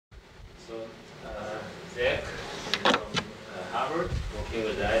in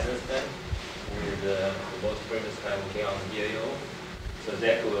the Eisenstein with the most famous guy working on BAO. So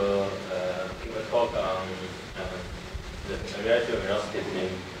Zack will give a talk on the relative velocity between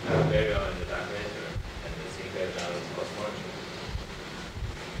baryon and the dark matter and the impact on cosmology.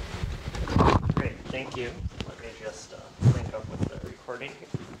 Great, thank you. Let me just link up with the recording here.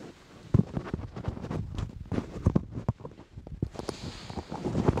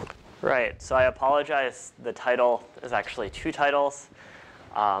 Right, so I apologize. The title is actually two titles,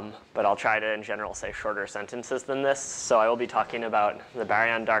 but I'll try to, in general, say shorter sentences than this. So I will be talking about the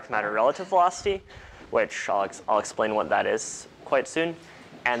Baryon-Dark matter relative velocity, which I'll explain what that is quite soon,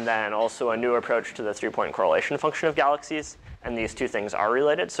 and then also a new approach to the three-point correlation function of galaxies. And these two things are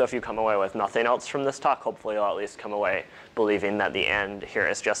related. So if you come away with nothing else from this talk, hopefully you'll at least come away believing that the end here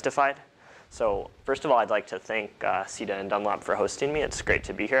is justified. So first of all, I'd like to thank CITA and Dunlop for hosting me. It's great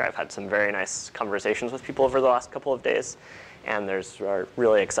to be here. I've had some very nice conversations with people over the last couple of days, and there's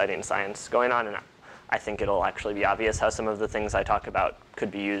really exciting science going on. And I think it'll actually be obvious how some of the things I talk about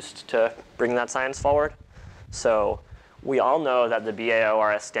could be used to bring that science forward. So we all know that the BAO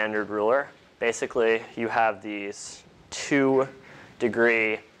are a standard ruler. Basically, you have these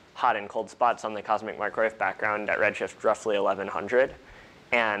 2-degree hot and cold spots on the cosmic microwave background at redshift roughly 1100.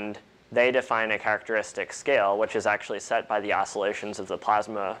 And they define a characteristic scale, which is actually set by the oscillations of the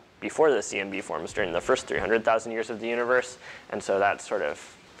plasma before the CMB forms during the first 300,000 years of the universe. And so that's sort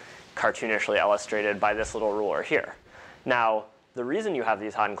of cartoonishly illustrated by this little ruler here. Now, the reason you have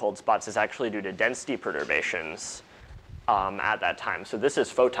these hot and cold spots is actually due to density perturbations at that time. So this is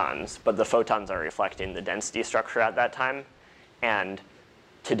photons, but the photons are reflecting the density structure at that time. And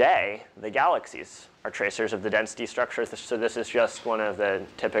today, the galaxies are tracers of the density structure. So this is just one of the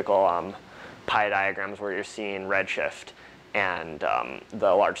typical pie diagrams where you're seeing redshift and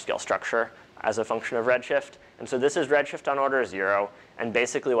the large-scale structure as a function of redshift. And so this is redshift on order 0. And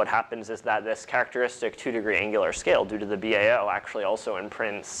basically what happens is that this characteristic 2-degree angular scale due to the BAO actually also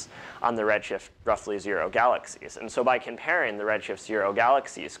imprints on the redshift roughly 0 galaxies. And so by comparing the redshift 0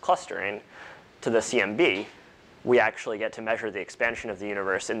 galaxies clustering to the CMB, we actually get to measure the expansion of the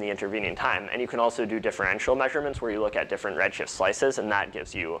universe in the intervening time. And you can also do differential measurements where you look at different redshift slices, and that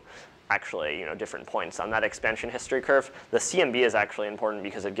gives you actually different points on that expansion history curve. The CMB is actually important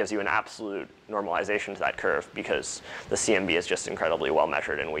because it gives you an absolute normalization to that curve, because the CMB is just incredibly well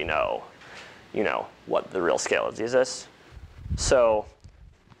measured, and we know, what the real scale of these is. So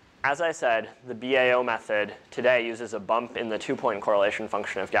as I said, the BAO method today uses a bump in the 2-point correlation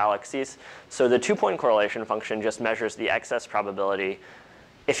function of galaxies. So the 2-point correlation function just measures the excess probability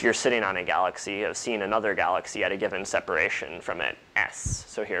if you're sitting on a galaxy of seeing another galaxy at a given separation from it, s.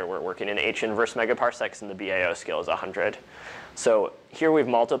 So here we're working in h inverse megaparsecs, and the BAO scale is 100. So here we've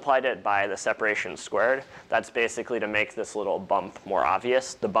multiplied it by the separation squared. That's basically to make this little bump more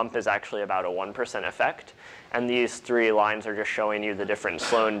obvious. The bump is actually about a 1% effect. And these 3 lines are just showing you the different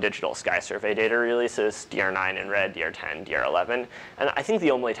Sloan digital sky survey data releases, DR9 in red, DR10, DR11. And I think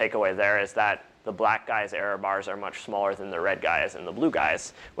the only takeaway there is that the black guys' error bars are much smaller than the red guys and the blue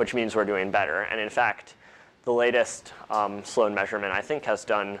guys, which means we're doing better. And in fact, the latest Sloan measurement, I think, has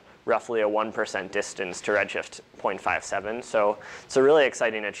done roughly a 1% distance to redshift 0.57. So it's a really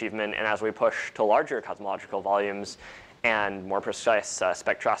exciting achievement. And as we push to larger cosmological volumes and more precise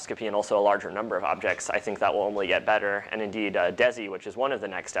spectroscopy and also a larger number of objects, I think that will only get better. And indeed, DESI, which is one of the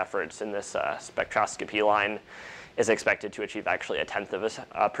next efforts in this spectroscopy line, is expected to achieve actually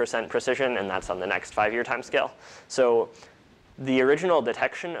 0.1% precision, and that's on the next 5-year timescale. So the original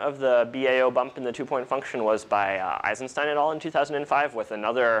detection of the BAO bump in the 2-point function was by Eisenstein et al. In 2005, with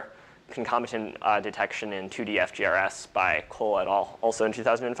another concomitant detection in 2D FGRS by Cole et al. Also in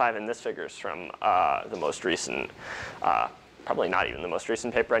 2005, and this figure's from the most recent, probably not even the most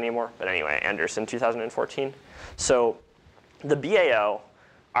recent paper anymore, but anyway, Anderson 2014. So the BAO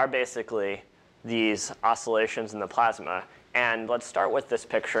are basically these oscillations in the plasma. And let's start with this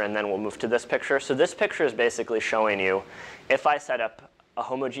picture, and then we'll move to this picture. So this picture is basically showing you, if I set up a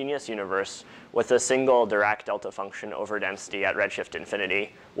homogeneous universe with a single Dirac delta function over density at redshift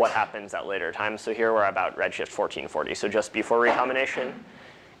infinity, what happens at later times? So here we're about redshift 1440, so just before recombination.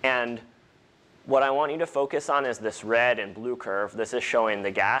 And what I want you to focus on is this red and blue curve. This is showing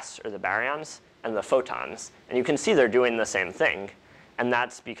the gas, or the baryons, and the photons. And you can see they're doing the same thing. And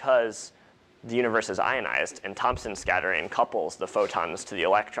that's because the universe is ionized, and Thomson scattering couples the photons to the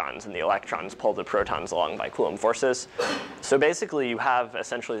electrons, and the electrons pull the protons along by Coulomb forces. So basically, you have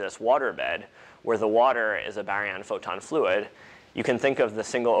essentially this waterbed where the water is a baryon photon fluid. You can think of the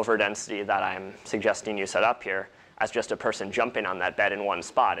single overdensity that I'm suggesting you set up here as just a person jumping on that bed in one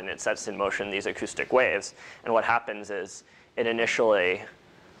spot, and it sets in motion these acoustic waves. And what happens is it initially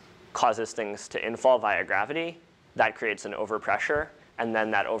causes things to infall via gravity. That creates an overpressure, and then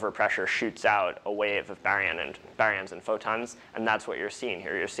that overpressure shoots out a wave of baryons and photons, and that's what you're seeing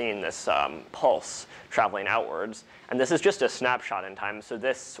here. You're seeing this pulse traveling outwards, and this is just a snapshot in time. So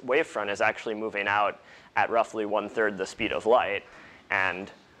this wavefront is actually moving out at roughly 1/3 the speed of light,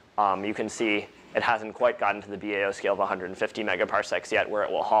 and you can see it hasn't quite gotten to the BAO scale of 150 megaparsecs yet, where it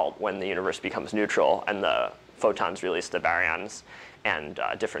will halt when the universe becomes neutral and the photons release the baryons, and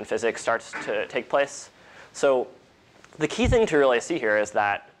different physics starts to take place. So the key thing to really see here is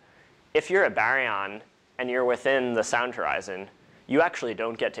that if you're a baryon and you're within the sound horizon, you actually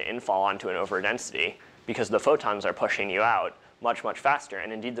don't get to infall onto an overdensity because the photons are pushing you out much, much faster.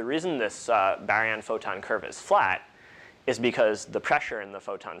 And indeed, the reason this baryon-photon curve is flat is because the pressure in the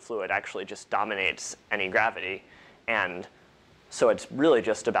photon fluid actually just dominates any gravity. And so it's really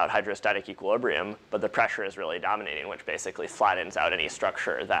just about hydrostatic equilibrium, but the pressure is really dominating, which basically flattens out any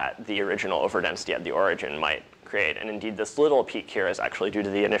structure that the original overdensity at the origin might create. And indeed, this little peak here is actually due to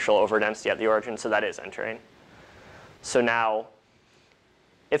the initial overdensity at the origin, so that is entering. So now,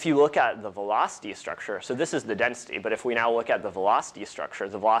 if you look at the velocity structure, so this is the density, but if we now look at the velocity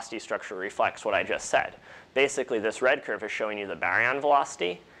structure reflects what I just said. Basically, this red curve is showing you the baryon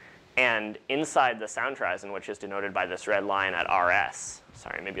velocity, and inside the sound horizon, which is denoted by this red line at RS,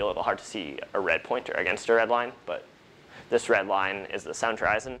 sorry, maybe a little hard to see a red pointer against a red line, but this red line is the sound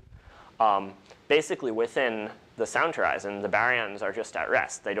horizon. Basically, within the sound horizon, the baryons are just at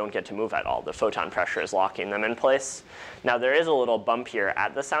rest. They don't get to move at all. The photon pressure is locking them in place. Now, there is a little bump here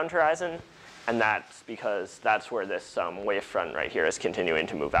at the sound horizon, and that's because that's where this wavefront right here is continuing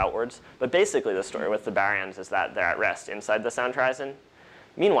to move outwards. But basically, the story with the baryons is that they're at rest inside the sound horizon.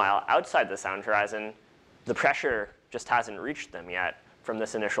 Meanwhile, outside the sound horizon, the pressure just hasn't reached them yet from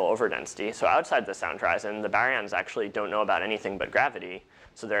this initial overdensity. So outside the sound horizon, the baryons actually don't know about anything but gravity,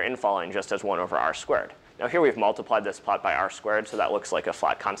 so they're infalling just as 1/r². Now here we've multiplied this plot by r², so that looks like a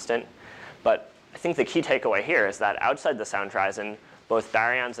flat constant. But I think the key takeaway here is that outside the sound horizon, both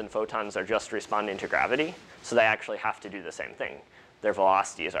baryons and photons are just responding to gravity, so they actually have to do the same thing. Their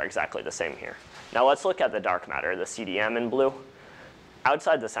velocities are exactly the same here. Now let's look at the dark matter, the CDM in blue.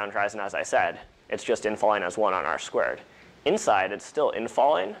 Outside the sound horizon, as I said, it's just infalling as 1/r². Inside, it's still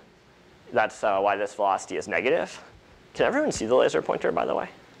infalling. That's why this velocity is negative. Can everyone see the laser pointer, by the way?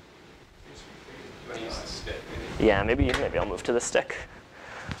 Yeah, maybe I'll move to the stick.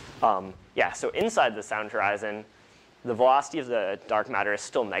 Yeah, so inside the sound horizon, the velocity of the dark matter is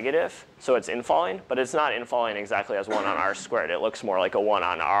still negative, so it's infalling, but it's not infalling exactly as 1/r². It looks more like a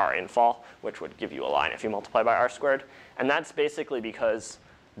 1/r infall, which would give you a line if you multiply by r². And that's basically because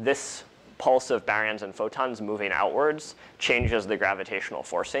this pulse of baryons and photons moving outwards changes the gravitational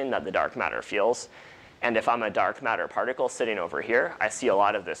forcing that the dark matter feels. And if I'm a dark matter particle sitting over here, I see a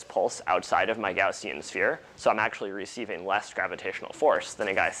lot of this pulse outside of my Gaussian sphere, so I'm actually receiving less gravitational force than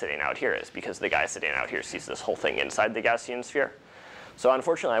a guy sitting out here is, because the guy sitting out here sees this whole thing inside the Gaussian sphere. So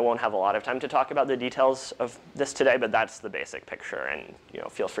unfortunately, I won't have a lot of time to talk about the details of this today, but that's the basic picture, and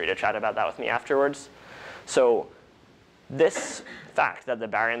feel free to chat about that with me afterwards. So this fact that the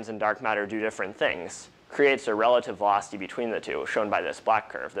baryons and dark matter do different things creates a relative velocity between the two, shown by this black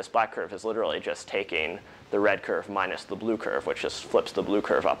curve. This black curve is literally just taking the red curve minus the blue curve, which just flips the blue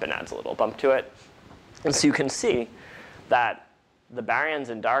curve up and adds a little bump to it. And so you can see that the baryons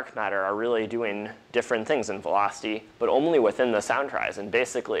and dark matter are really doing different things in velocity, but only within the sound horizon.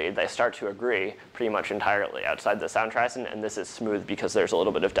 Basically, they start to agree pretty much entirely outside the sound horizon, and this is smooth because there's a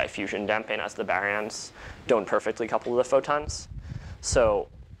little bit of diffusion damping as the baryons don't perfectly couple the photons. So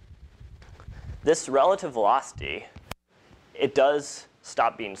this relative velocity, it does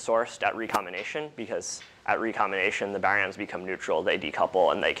stop being sourced at recombination, because at recombination, the baryons become neutral, they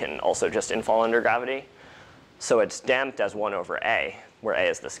decouple, and they can also just infall under gravity. So it's damped as 1/a, where a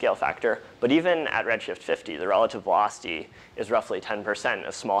is the scale factor. But even at redshift 50, the relative velocity is roughly 10%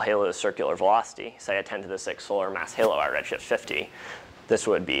 of small halo's circular velocity, say a 10⁶ solar mass halo at redshift 50. This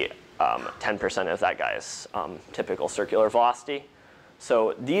would be 10% of that guy's typical circular velocity.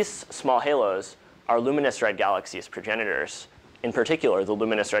 So these small halos are luminous red galaxies progenitors, in particular the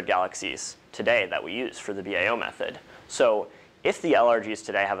luminous red galaxies today that we use for the BAO method. So if the LRGs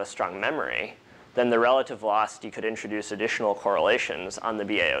today have a strong memory, then the relative velocity could introduce additional correlations on the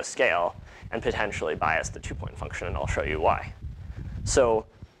BAO scale and potentially bias the two-point function, and I'll show you why. So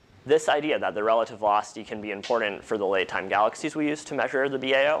this idea that the relative velocity can be important for the late-time galaxies we use to measure the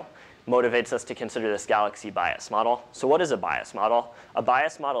BAO motivates us to consider this galaxy bias model. So what is a bias model? A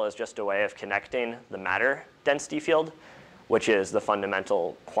bias model is just a way of connecting the matter density field, which is the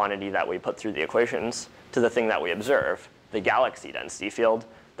fundamental quantity that we put through the equations, to the thing that we observe, the galaxy density field,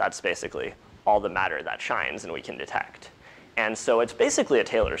 that's basically all the matter that shines and we can detect. And so it's basically a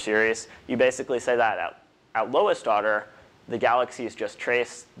Taylor series. You basically say that at lowest order, the galaxies just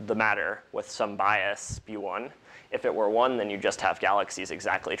trace the matter with some bias, B1. If it were 1, then you just have galaxies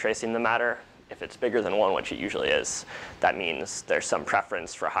exactly tracing the matter. If it's bigger than 1, which it usually is, that means there's some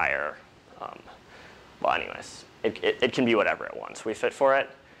preference for higher. Well, anyways, it can be whatever it wants. We fit for it.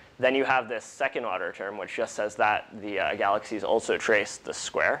 Then you have this second order term, which just says that the galaxies also trace the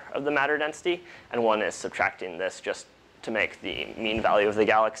square of the matter density, and one is subtracting this just to make the mean value of the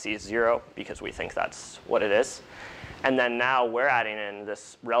galaxy 0, because we think that's what it is. And then now we're adding in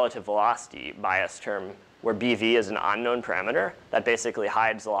this relative velocity bias term, where BV is an unknown parameter that basically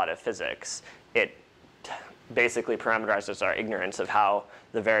hides a lot of physics. It basically parameterizes our ignorance of how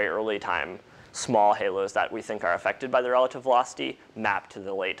the very early time small halos that we think are affected by the relative velocity map to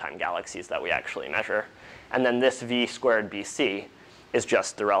the late time galaxies that we actually measure. And then this V squared BC is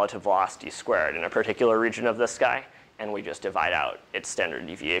just the relative velocity squared in a particular region of the sky, and we just divide out its standard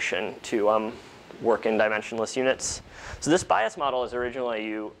deviation to work in dimensionless units. So this bias model is originally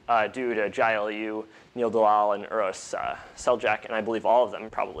due to Jael Yu, Neil Dalal, and Uros Seljack, and I believe all of them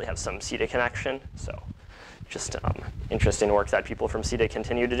probably have some CITA connection. So just interesting work that people from CITA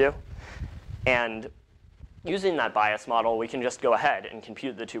continue to do. And using that bias model, we can just go ahead and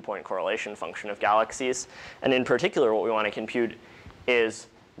compute the 2-point correlation function of galaxies. And in particular, what we want to compute is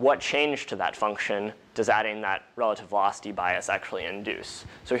what change to that function does adding that relative velocity bias actually induce.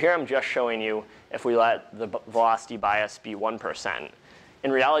 So here I'm just showing you if we let the velocity bias be 1%.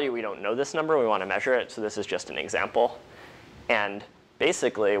 In reality, we don't know this number. We want to measure it. So this is just an example. And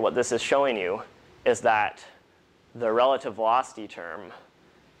basically, what this is showing you is that the relative velocity term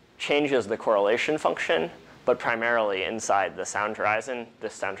changes the correlation function, but primarily inside the sound horizon.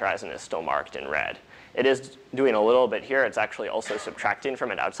 This sound horizon is still marked in red. It is doing a little bit here. It's actually also subtracting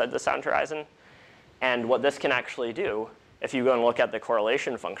from it outside the sound horizon. And what this can actually do, if you go and look at the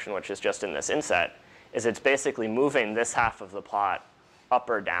correlation function, which is just in this inset, is it's basically moving this half of the plot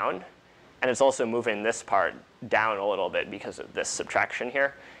up or down. And it's also moving this part down a little bit because of this subtraction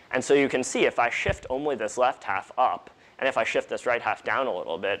here. And so you can see if I shift only this left half up, and if I shift this right half down a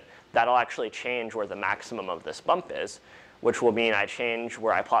little bit, that'll actually change where the maximum of this bump is, which will mean I change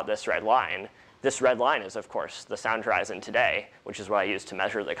where I plot this red line. This red line is, of course, the sound horizon today, which is what I use to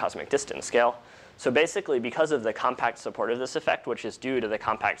measure the cosmic distance scale. So basically, because of the compact support of this effect, which is due to the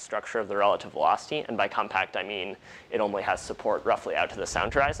compact structure of the relative velocity, and by compact I mean it only has support roughly out to the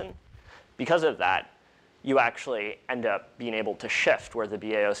sound horizon, because of that, you actually end up being able to shift where the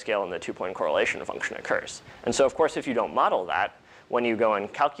BAO scale and the 2-point correlation function occurs. And so, of course, if you don't model that, when you go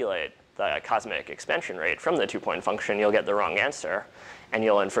and calculate the cosmic expansion rate from the 2-point function, you'll get the wrong answer, and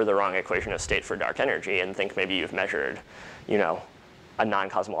you'll infer the wrong equation of state for dark energy and think maybe you've measured, a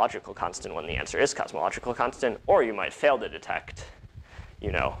non-cosmological constant when the answer is cosmological constant, or you might fail to detect,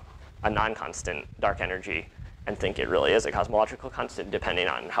 a non-constant dark energy and think it really is a cosmological constant, depending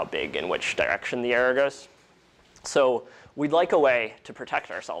on how big and which direction the error goes. So we'd like a way to protect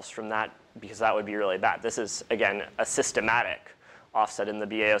ourselves from that, because that would be really bad. This is, again, a systematic offset in the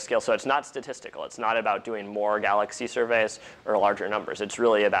BAO scale. So it's not statistical. It's not about doing more galaxy surveys or larger numbers. It's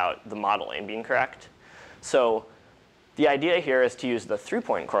really about the modeling being correct. So the idea here is to use the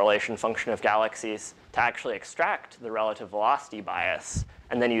 3-point correlation function of galaxies to actually extract the relative velocity bias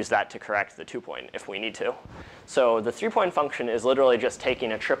and then use that to correct the 2-point if we need to. So the 3-point function is literally just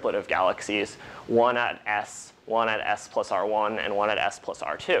taking a triplet of galaxies, one at S plus R1, and one at S plus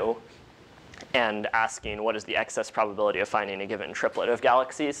R2, and asking what is the excess probability of finding a given triplet of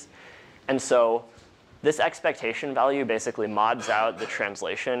galaxies. And so this expectation value basically mods out the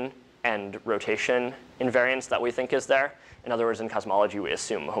translation and rotation invariance that we think is there. In other words, in cosmology, we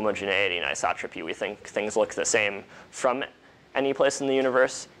assume homogeneity and isotropy. We think things look the same from any place in the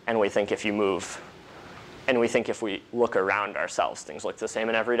universe, and we think if you move, and we think if we look around ourselves, things look the same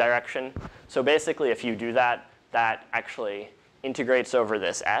in every direction. So basically, if you do that, that actually integrates over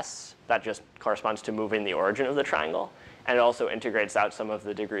this S. That just corresponds to moving the origin of the triangle. And it also integrates out some of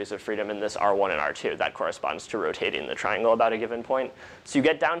the degrees of freedom in this R1 and R2. That corresponds to rotating the triangle about a given point. So you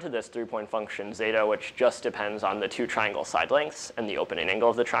get down to this 3-point function, zeta, which just depends on the 2 triangle side lengths and the opening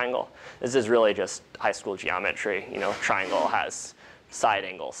angle of the triangle. This is really just high school geometry. Triangle has side,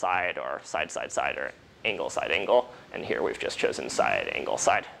 angle, side, or side, side, side, or angle, side, angle. And here we've just chosen side, angle,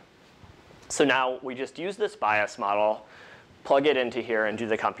 side. So now we just use this bias model, plug it into here, and do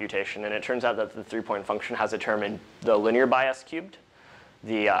the computation. And it turns out that the 3-point function has a term in the linear bias cubed,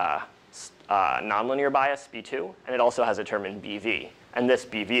 the nonlinear bias, B2, and it also has a term in BV. And this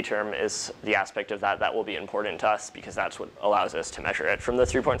BV term is the aspect of that that will be important to us because that's what allows us to measure it from the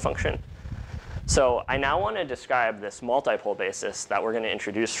 3-point function. So I now want to describe this multipole basis that we're going to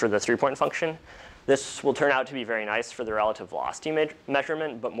introduce for the 3-point function. This will turn out to be very nice for the relative velocity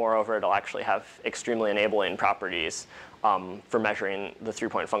measurement, but moreover, it'll actually have extremely enabling properties for measuring the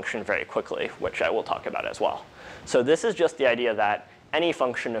 3-point function very quickly, which I will talk about as well. So this is just the idea that any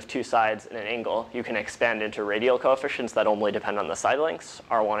function of two sides in an angle, you can expand into radial coefficients that only depend on the side lengths,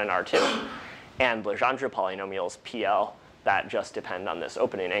 R1 and R2, and Legendre polynomials, PL, that just depend on this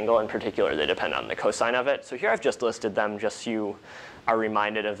opening angle. In particular, they depend on the cosine of it. So here I've just listed them just so you are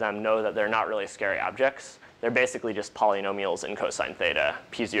reminded of them, know that they're not really scary objects. They're basically just polynomials in cosine theta.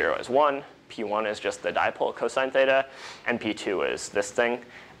 P0 is 1, P1 is just the dipole cosine theta, and P2 is this thing.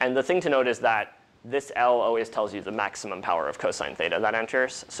 And the thing to note is that this L always tells you the maximum power of cosine theta that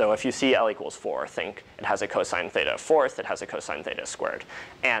enters. So if you see L equals 4, think it has a cosine theta fourth, it has a cosine theta squared.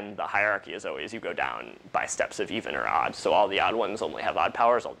 And the hierarchy is always you go down by steps of even or odd. So all the odd ones only have odd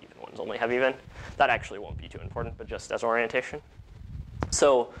powers, all the even ones only have even. That actually won't be too important, but just as orientation.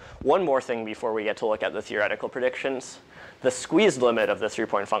 So one more thing before we get to look at the theoretical predictions. The squeezed limit of the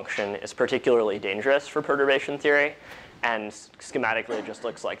 3-point function is particularly dangerous for perturbation theory. And schematically, it just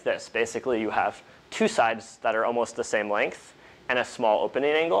looks like this. Basically, you have two sides that are almost the same length and a small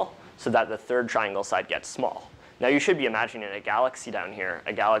opening angle so that the third triangle side gets small. Now, you should be imagining a galaxy down here,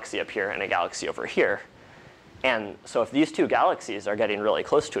 a galaxy up here, and a galaxy over here. And so if these two galaxies are getting really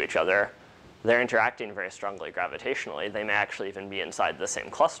close to each other, they're interacting very strongly gravitationally. They may actually even be inside the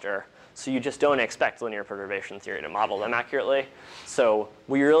same cluster. So you just don't expect linear perturbation theory to model them accurately. So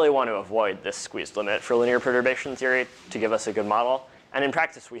we really want to avoid this squeezed limit for linear perturbation theory to give us a good model. And in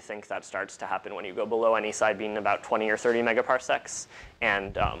practice, we think that starts to happen when you go below any side being about 20 or 30 megaparsecs.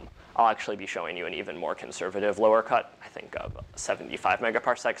 And I'll actually be showing you an even more conservative lower cut, I think of 75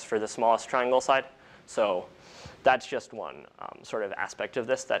 megaparsecs for the smallest triangle side. So that's just one sort of aspect of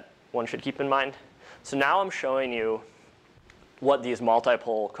this that one should keep in mind. So now I'm showing you what these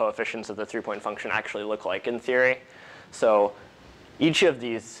multipole coefficients of the 3-point function actually look like in theory. So each of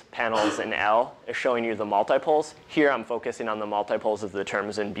these panels in L is showing you the multipoles. Here I'm focusing on the multipoles of the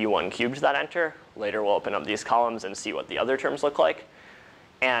terms in B1 cubed that enter. Later we'll open up these columns and see what the other terms look like.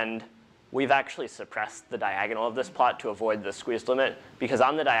 And we've actually suppressed the diagonal of this plot to avoid the squeezed limit, because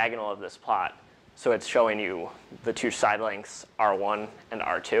on the diagonal of this plot, so it's showing you the two side lengths, R1 and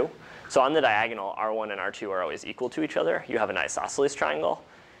R2. So on the diagonal, R1 and R2 are always equal to each other. You have an isosceles triangle.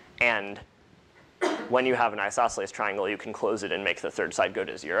 And when you have an isosceles triangle, you can close it and make the third side go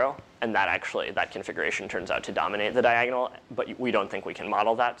to 0. And that configuration turns out to dominate the diagonal. But we don't think we can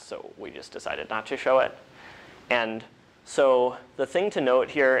model that, so we just decided not to show it. And so the thing to note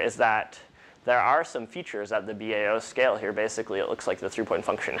here is that there are some features at the BAO scale here. Basically, it looks like the 3-point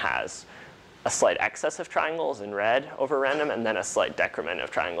function has a slight excess of triangles in red over random, and then a slight decrement of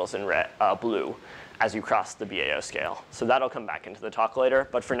triangles in blue as you cross the BAO scale. So that'll come back into the talk later.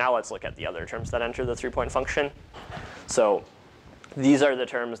 But for now, let's look at the other terms that enter the 3-point function. So these are the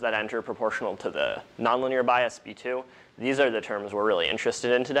terms that enter proportional to the nonlinear bias, B2. These are the terms we're really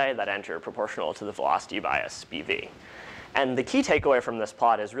interested in today that enter proportional to the velocity bias, BV. And the key takeaway from this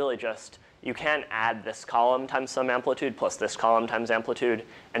plot is really just you can't add this column times some amplitude plus this column times amplitude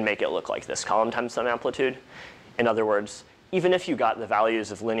and make it look like this column times some amplitude. In other words, even if you got the values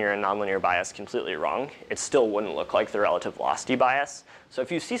of linear and nonlinear bias completely wrong, it still wouldn't look like the relative velocity bias. So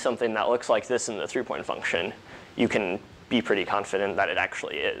if you see something that looks like this in the 3-point function, you can be pretty confident that it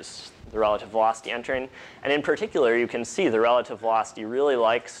actually is the relative velocity entering. And in particular, you can see the relative velocity really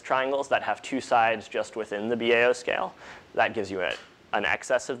likes triangles that have two sides just within the BAO scale. That gives you an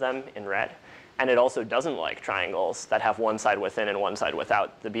excess of them in red. And it also doesn't like triangles that have one side within and one side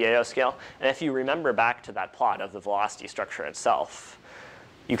without the BAO scale. And if you remember back to that plot of the velocity structure itself,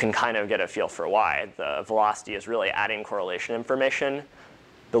 you can kind of get a feel for why. The velocity is really adding correlation information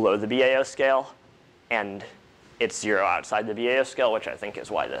below the BAO scale, and it's 0 outside the BAO scale, which I think is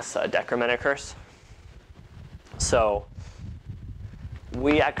why this decrement occurs. So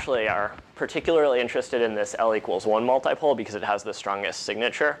we actually are particularly interested in this L equals 1 multipole because it has the strongest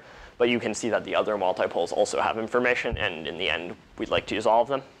signature. But you can see that the other multipoles also have information, and in the end, we'd like to use all of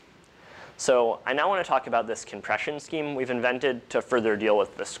them. So I now want to talk about this compression scheme we've invented to further deal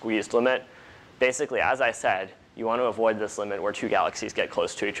with the squeezed limit. Basically, as I said, you want to avoid this limit where two galaxies get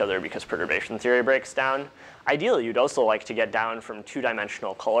close to each other because perturbation theory breaks down. Ideally, you'd also like to get down from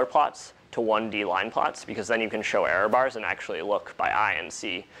 2-dimensional color plots to 1D line plots, because then you can show error bars and actually look by eye and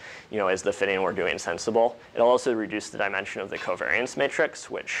see, is the fitting we're doing sensible. It'll also reduce the dimension of the covariance matrix,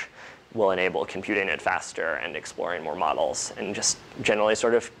 which will enable computing it faster and exploring more models and just generally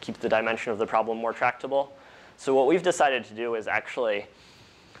sort of keep the dimension of the problem more tractable. So what we've decided to do is actually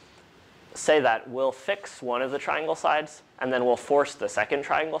say that we'll fix one of the triangle sides, and then we'll force the second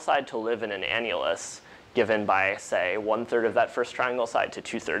triangle side to live in an annulus given by, say, 1/3 of that first triangle side to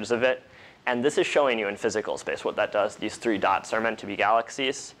 2/3 of it. And this is showing you in physical space what that does. These 3 dots are meant to be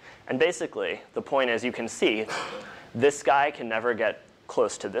galaxies. And basically, the point is you can see this guy can never get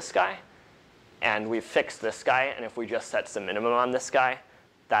close to this guy. And we've fixed this guy. And if we just set some minimum on this guy,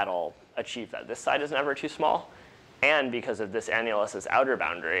 that'll achieve that this side is never too small. And because of this annulus's outer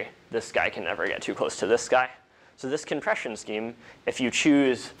boundary, this guy can never get too close to this guy. So this compression scheme, if you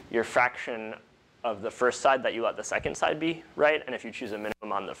choose your fraction of the first side that you let the second side be, right? And if you choose a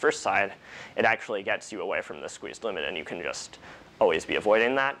minimum on the first side, it actually gets you away from the squeezed limit, and you can just always be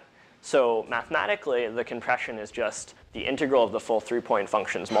avoiding that. So mathematically, the compression is just the integral of the full 3-point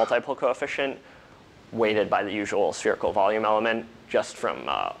function's multiple coefficient weighted by the usual spherical volume element just from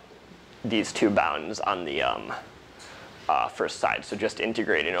these 2 bounds on the first side. So just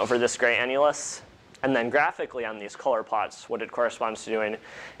integrating over this gray annulus. And then graphically on these color plots, what it corresponds to doing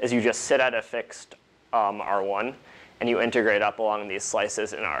is you just sit at a fixed R1, and you integrate up along these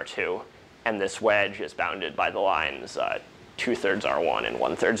slices in R2. And this wedge is bounded by the lines 2/3 R1 and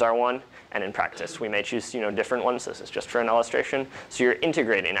 1/3 R1. And in practice, we may choose different ones. This is just for an illustration. So you're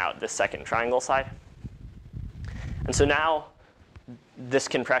integrating out this second triangle side. And so now this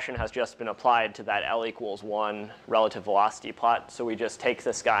compression has just been applied to that L = 1 relative velocity plot. So we just take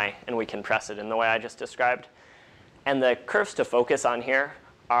this guy and we compress it in the way I just described. And the curves to focus on here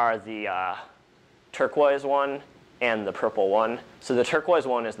are the turquoise one and the purple one. So the turquoise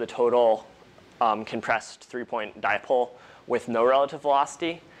one is the total compressed 3-point dipole with no relative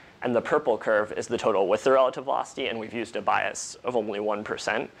velocity. And the purple curve is the total with the relative velocity. And we've used a bias of only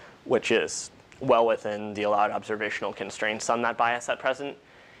 1%, which is well within the allowed observational constraints on that bias at present.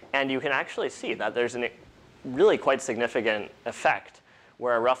 And you can actually see that there's a really quite significant effect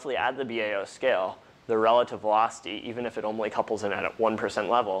where roughly at the BAO scale, the relative velocity, even if it only couples in at a 1%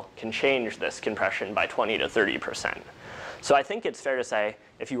 level, can change this compression by 20 to 30%. So I think it's fair to say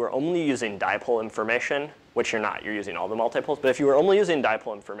if you were only using dipole information, which you're not, you're using all the multipoles, but if you were only using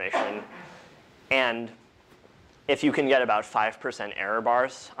dipole information, and if you can get about 5% error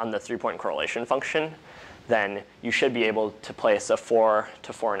bars on the 3-point correlation function, then you should be able to place a 4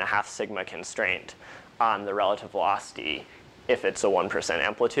 to 4.5 sigma constraint on the relative velocity if it's a 1%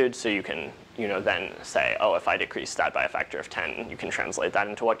 amplitude. So you can then say, oh, if I decrease that by a factor of 10, you can translate that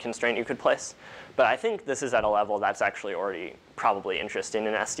into what constraint you could place. But I think this is at a level that's actually already probably interesting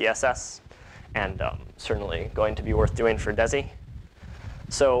in SDSS and certainly going to be worth doing for DESI.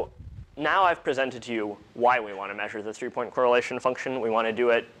 So now I've presented to you why we want to measure the 3-point correlation function. We want to do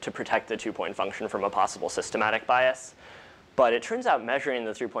it to protect the 2-point function from a possible systematic bias. But it turns out measuring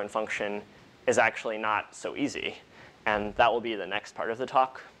the 3-point function is actually not so easy. And that will be the next part of the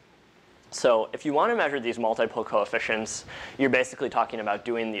talk. So if you want to measure these multiple coefficients, you're basically talking about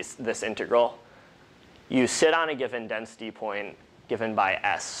doing this integral. You sit on a given density point given by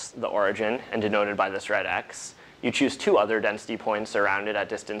S, the origin, and denoted by this red X. You choose 2 other density points around it at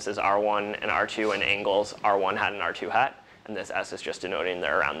distances R1 and R2 and angles R1 hat and R2 hat. And this S is just denoting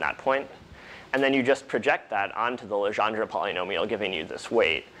they're around that point. And then you just project that onto the Legendre polynomial, giving you this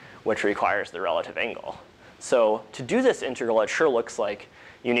weight, which requires the relative angle. So to do this integral, it sure looks like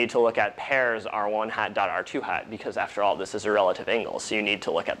you need to look at pairs R1 hat dot R2 hat, because after all, this is a relative angle. So you need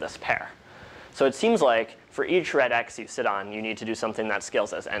to look at this pair. So it seems like for each red X you sit on, you need to do something that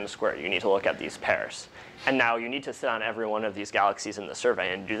scales as n squared. You need to look at these pairs. And now you need to sit on every one of these galaxies in the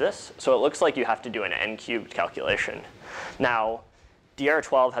survey and do this. So it looks like you have to do an n-cubed calculation. Now,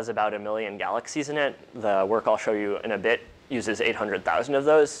 DR12 has about 1 million galaxies in it. The work I'll show you in a bit uses 800,000 of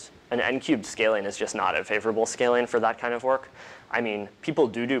those. An n-cubed scaling is just not a favorable scaling for that kind of work. I mean, people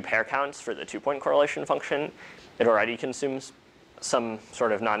do pair counts for the 2-point correlation function. It already consumes some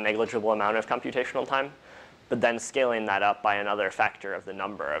sort of non-negligible amount of computational time. But then scaling that up by another factor of the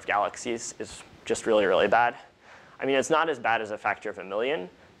number of galaxies is just really, really bad. I mean, it's not as bad as a factor of 1 million,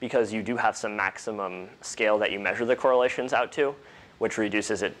 because you do have some maximum scale that you measure the correlations out to, which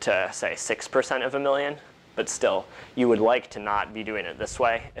reduces it to, say, 6% of 1 million. But still, you would like to not be doing it this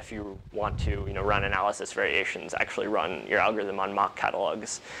way. If you want to run analysis variations, actually run your algorithm on mock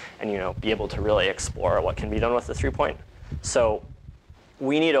catalogs, and be able to really explore what can be done with the 3-point. So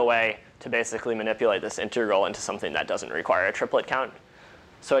we need a way to basically manipulate this integral into something that doesn't require a triplet count.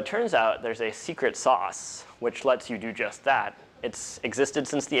 So it turns out there's a secret sauce which lets you do just that. It's existed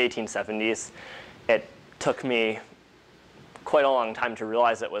since the 1870s. It took me quite a long time to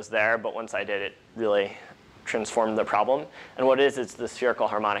realize it was there, but once I did, it really transformed the problem. And what it is, it's the spherical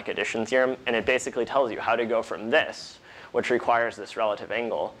harmonic addition theorem, and it basically tells you how to go from this, which requires this relative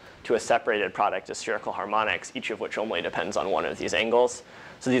angle, to a separated product of spherical harmonics, each of which only depends on one of these angles.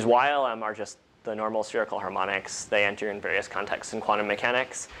 So these YLM are just the normal spherical harmonics. They enter in various contexts in quantum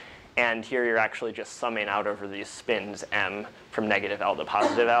mechanics. And here you're actually just summing out over these spins m from negative L to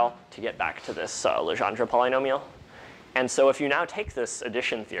positive L to get back to this Legendre polynomial. And so if you now take this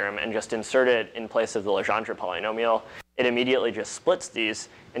addition theorem and just insert it in place of the Legendre polynomial, it immediately just splits these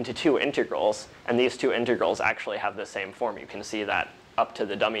into two integrals. And these two integrals actually have the same form. You can see that up to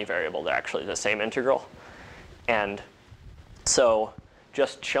the dummy variable, they're actually the same integral. And so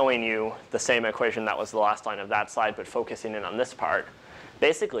just showing you the same equation that was the last line of that slide, but focusing in on this part,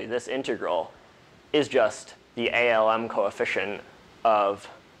 basically this integral is just the ALM coefficient of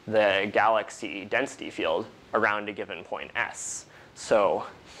the galaxy density field around a given point S. So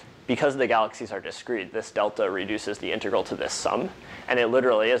because the galaxies are discrete, this delta reduces the integral to this sum. And it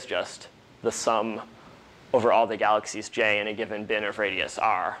literally is just the sum over all the galaxies J in a given bin of radius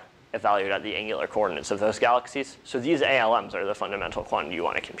R, evaluated at the angular coordinates of those galaxies. So these ALMs are the fundamental quantity you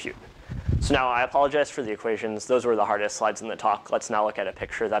want to compute. So now I apologize for the equations. Those were the hardest slides in the talk. Let's now look at a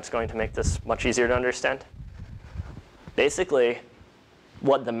picture that's going to make this much easier to understand. Basically,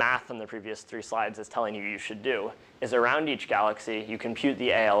 what the math on the previous 3 slides is telling you should do is around each galaxy, you compute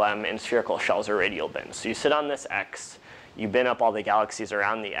the ALM in spherical shells or radial bins. So you sit on this X, you bin up all the galaxies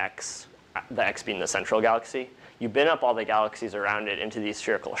around the X being the central galaxy. You bin up all the galaxies around it into these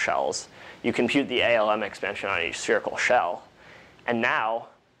spherical shells. You compute the ALM expansion on each spherical shell. And now,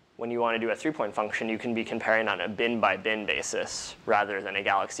 when you want to do a 3-point function, you can be comparing on a bin-by-bin basis rather than a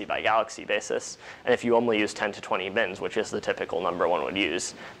galaxy-by-galaxy basis. And if you only use 10 to 20 bins, which is the typical number one would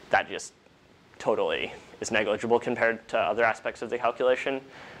use, that just totally is negligible compared to other aspects of the calculation.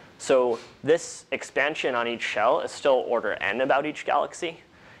 So this expansion on each shell is still order n about each galaxy,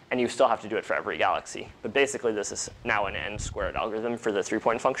 and you still have to do it for every galaxy. But basically, this is now an n-squared algorithm for the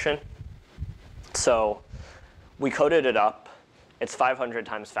 3-point function. So we coded it up. It's 500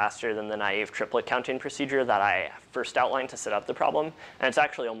 times faster than the naive triplet counting procedure that I first outlined to set up the problem. And it's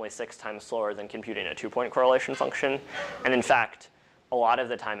actually only 6 times slower than computing a 2-point correlation function. And in fact, a lot of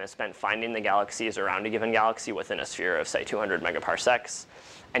the time is spent finding the galaxies around a given galaxy within a sphere of, say, 200 megaparsecs.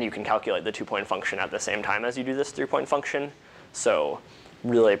 And you can calculate the 2-point function at the same time as you do this 3-point function. So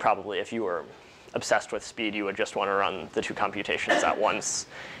really, probably, if you were obsessed with speed, you would just want to run the 2 computations at once.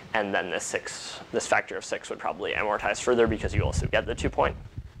 And then this factor of 6 would probably amortize further because you also get the 2-point.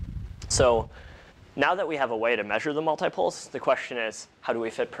 So now that we have a way to measure the multipoles, the question is, how do we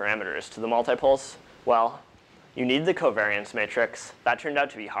fit parameters to the multipoles? Well, you need the covariance matrix. That turned out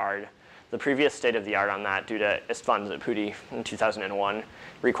to be hard. The previous state of the art on that, due to Istvan Zaputi in 2001,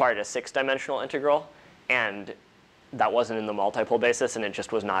 required a 6-dimensional integral. And that wasn't in the multipole basis, and it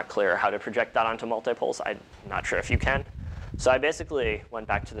just was not clear how to project that onto multipoles. I'm not sure if you can. So I basically went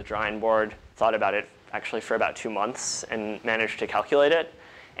back to the drawing board, thought about it actually for about 2 months, and managed to calculate it.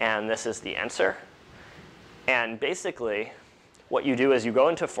 And this is the answer. And basically, what you do is you go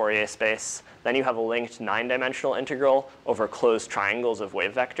into Fourier space, then you have a linked 9-dimensional integral over closed triangles of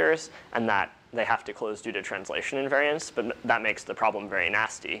wave vectors, and that they have to close due to translation invariance, but that makes the problem very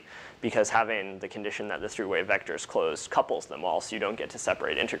nasty, because having the condition that the through wave vectors close couples them all, so you don't get to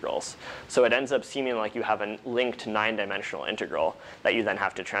separate integrals. So it ends up seeming like you have a linked 9-dimensional integral that you then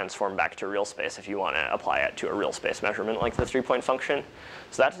have to transform back to real space if you want to apply it to a real space measurement like the 3-point function.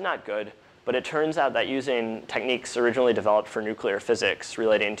 So that's not good. But it turns out that using techniques originally developed for nuclear physics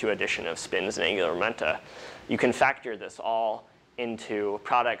relating to addition of spins and angular momenta, you can factor this all into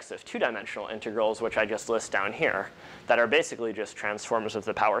products of 2-dimensional integrals, which I just list down here, that are basically just transforms of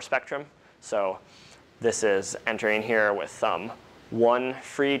the power spectrum. So this is entering here with 1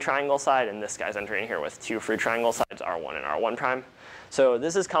 free triangle side, and this guy's entering here with 2 free triangle sides, R1 and R1 prime. So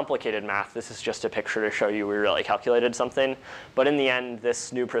this is complicated math. This is just a picture to show you we really calculated something. But in the end,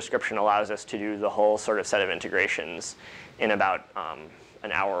 this new prescription allows us to do the whole sort of set of integrations in about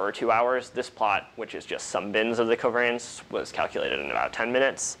an hour or 2 hours. This plot, which is just some bins of the covariance, was calculated in about 10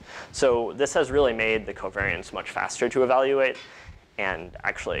 minutes. So this has really made the covariance much faster to evaluate and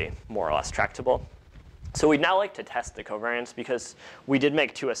actually more or less tractable. So we'd now like to test the covariance because we did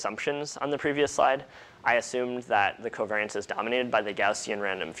make 2 assumptions on the previous slide. I assumed that the covariance is dominated by the Gaussian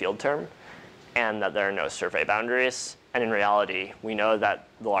random field term and that there are no survey boundaries. And in reality, we know that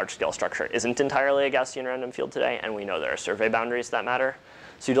the large-scale structure isn't entirely a Gaussian random field today, and we know there are survey boundaries that matter.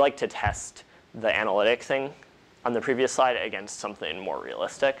 So you'd like to test the analytic thing on the previous slide against something more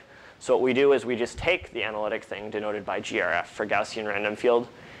realistic. So what we do is we just take the analytic thing denoted by GRF for Gaussian random field,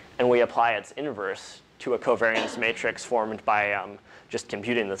 and we apply its inverse to a covariance matrix formed by just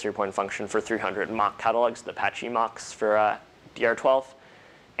computing the 3-point function for 300 Mach catalogs, the patchy Machs for DR12.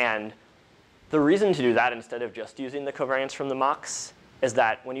 And the reason to do that instead of just using the covariance from the Machs is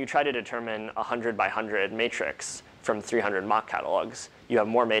that when you try to determine a 100 by 100 matrix from 300 Mach catalogs, you have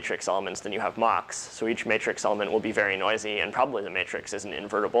more matrix elements than you have Machs. So each matrix element will be very noisy, and probably the matrix isn't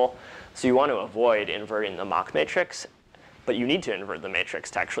invertible. So you want to avoid inverting the Mach matrix, but you need to invert the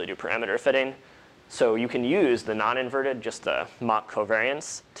matrix to actually do parameter fitting. So you can use the non-inverted, just the Mach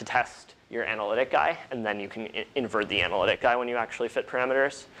covariance, to test your analytic guy, and then you can invert the analytic guy when you actually fit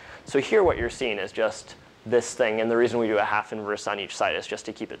parameters. So here what you're seeing is just this thing, and the reason we do a half inverse on each side is just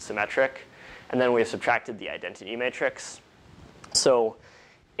to keep it symmetric. And then we've subtracted the identity matrix. So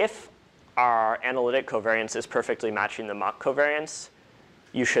if our analytic covariance is perfectly matching the Mach covariance,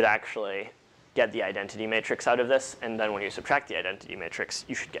 you should actually get the identity matrix out of this, and then when you subtract the identity matrix,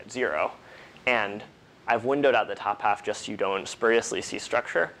 you should get 0. And I've windowed out the top half just so you don't spuriously see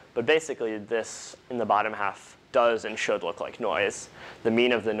structure, but basically this in the bottom half does and should look like noise. The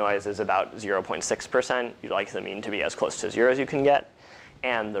mean of the noise is about 0.6%. You'd like the mean to be as close to 0 as you can get.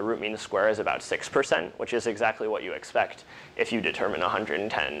 And the root mean square is about 6%, which is exactly what you expect if you determine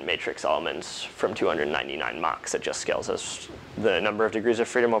 110 matrix elements from 299 Machs. It just scales as the number of degrees of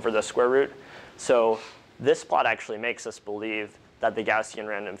freedom over the square root. So this plot actually makes us believe that the Gaussian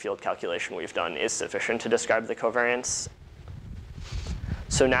random field calculation we've done is sufficient to describe the covariance.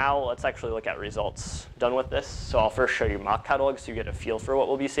 So now let's actually look at results done with this. So I'll first show you Mach catalogs so you get a feel for what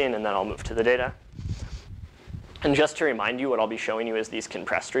we'll be seeing, and then I'll move to the data. And just to remind you, what I'll be showing you is these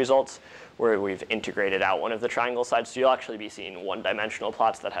compressed results where we've integrated out one of the triangle sides. So you'll actually be seeing one-dimensional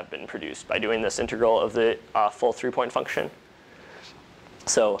plots that have been produced by doing this integral of the full 3-point function.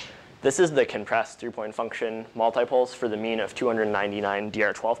 So this is the compressed 3-point function multipoles for the mean of 299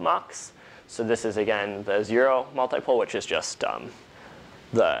 DR12 Machs. So this is, again, the 0 multipole, which is just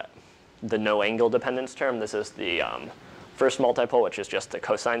the no angle dependence term. This is the first multipole, which is just the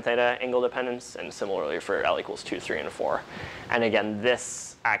cosine theta angle dependence, and similarly for L equals 2, 3, and 4. And again,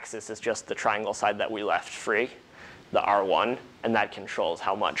 this axis is just the triangle side that we left free, the R1, and that controls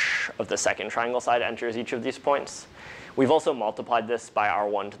how much of the second triangle side enters each of these points. We've also multiplied this by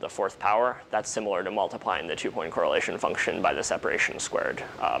R1 to the 4th power. That's similar to multiplying the 2-point correlation function by the separation squared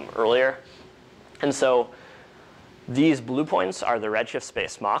earlier. And so these blue points are the redshift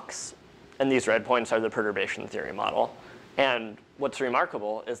space Machs, and these red points are the perturbation theory model. And what's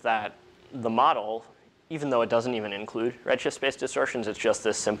remarkable is that the model, even though it doesn't even include redshift space distortions, it's just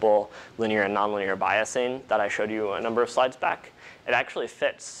this simple linear and nonlinear biasing that I showed you a number of slides back, it actually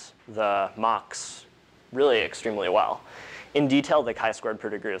fits the Machs really extremely well. In detail, the chi-squared per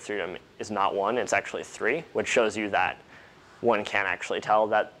degree of freedom is not 1, it's actually 3, which shows you that one can actually tell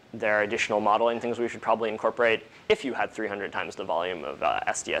that there are additional modeling things we should probably incorporate if you had 300 times the volume of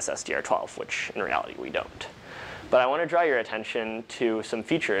SDS SDR12, which in reality we don't. But I want to draw your attention to some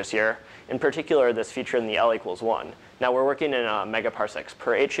features here, in particular this feature in the L equals 1. Now we're working in megaparsecs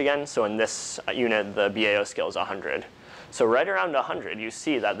per h again, so in this unit the BAO scale is 100. So right around 100 you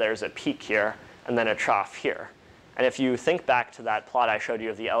see that there's a peak here and then a trough here. And if you think back to that plot I showed you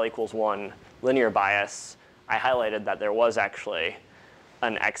of the L equals 1 linear bias, I highlighted that there was actually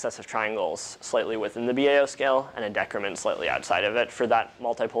an excess of triangles slightly within the BAO scale and a decrement slightly outside of it for that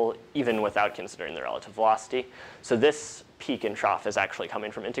multipole, even without considering the relative velocity. So this peak and trough is actually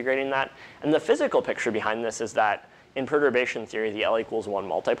coming from integrating that. And the physical picture behind this is that in perturbation theory, the L equals 1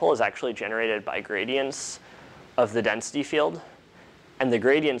 multipole is actually generated by gradients of the density field. And the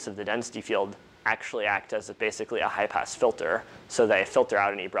gradients of the density field actually act as basically a high-pass filter. So they filter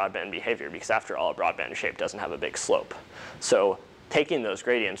out any broadband behavior, because after all, a broadband shape doesn't have a big slope. So taking those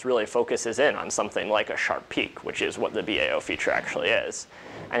gradients really focuses in on something like a sharp peak, which is what the BAO feature actually is.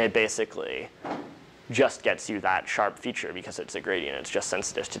 And it basically just gets you that sharp feature because it's a gradient. It's just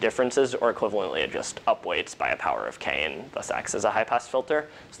sensitive to differences, or equivalently, it just upweights by a power of k and thus acts as a high-pass filter.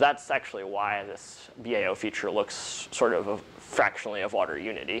 So that's actually why this BAO feature looks sort of fractionally of water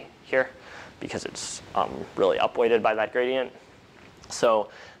unity here, because it's really upweighted by that gradient. So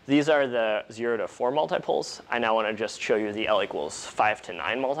these are the 0 to 4 multiples. I now want to just show you the L equals 5 to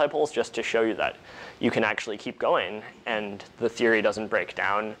 9 multiples, just to show you that you can actually keep going and the theory doesn't break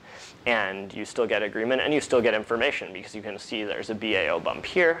down, and you still get agreement and you still get information, because you can see there's a BAO bump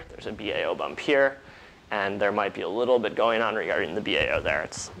here, there's a BAO bump here, and there might be a little bit going on regarding the BAO there.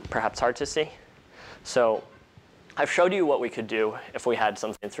 It's perhaps hard to see. So I've showed you what we could do if we had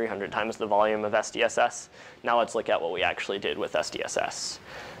something 300 times the volume of SDSS. Now let's look at what we actually did with SDSS.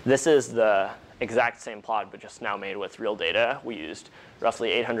 This is the exact same plot, but just now made with real data. We used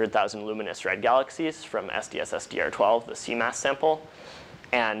roughly 800,000 luminous red galaxies from SDSS DR12, the CMAS sample.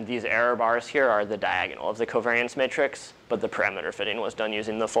 And these error bars here are the diagonal of the covariance matrix, but the parameter fitting was done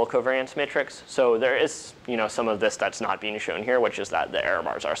using the full covariance matrix. So there is some of this that's not being shown here, which is that the error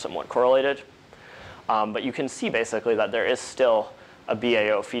bars are somewhat correlated. But you can see basically that there is still a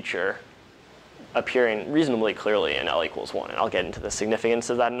BAO feature appearing reasonably clearly in L equals 1. And I'll get into the significance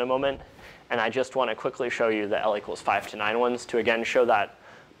of that in a moment. And I just want to quickly show you the L equals 5 to 9 ones to again show that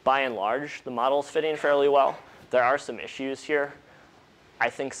by and large, the model's fitting fairly well. There are some issues here. I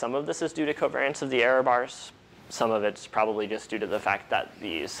think some of this is due to covariance of the error bars. Some of it's probably just due to the fact that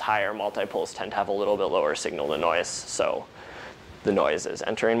these higher multipoles tend to have a little bit lower signal to noise. So the noise is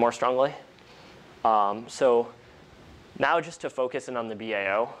entering more strongly. So now just to focus in on the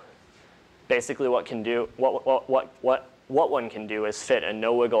BAO, basically what one can do is fit a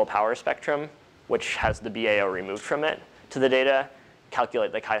no-wiggle power spectrum, which has the BAO removed from it, to the data,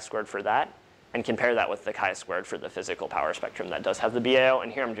 calculate the chi-squared for that, and compare that with the chi-squared for the physical power spectrum that does have the BAO.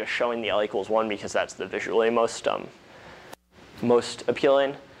 And here I'm just showing the L equals 1 because that's the visually most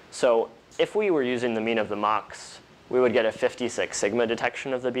appealing. So if we were using the mean of the Machs, we would get a 56 sigma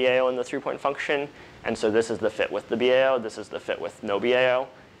detection of the BAO in the 3-point function. And so this is the fit with the BAO. This is the fit with no BAO.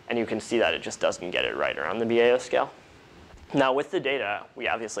 And you can see that it just doesn't get it right around the BAO scale. Now with the data, we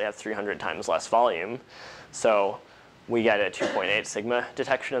obviously have 300 times less volume. So we get a 2.8 sigma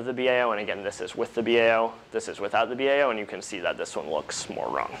detection of the BAO. And again, this is with the BAO. This is without the BAO. And you can see that this one looks more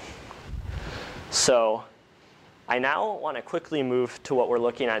wrong. So I now want to quickly move to what we're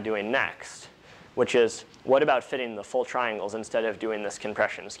looking at doing next, which is what about fitting the full triangles instead of doing this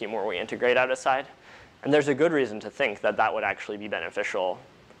compression scheme where we integrate out a side? And there's a good reason to think that that would actually be beneficial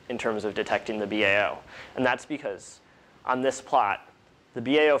in terms of detecting the BAO. And that's because on this plot, the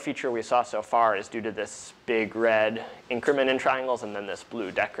BAO feature we saw so far is due to this big red increment in triangles and then this blue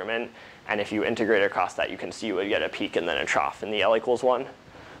decrement. And if you integrate across that, you can see you would get a peak and then a trough in the L equals 1.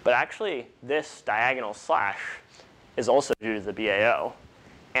 But actually, this diagonal slash is also due to the BAO.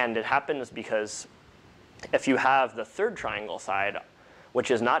 And it happens because if you have the third triangle side,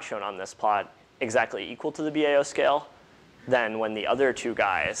 which is not shown on this plot, exactly equal to the BAO scale, then when the other two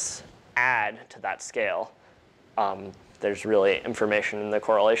guys add to that scale, there's really information in the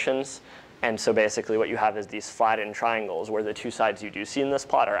correlations. And so basically what you have is these flattened triangles where the two sides you do see in this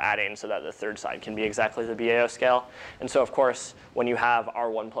plot are adding so that the third side can be exactly the BAO scale. And so of course, when you have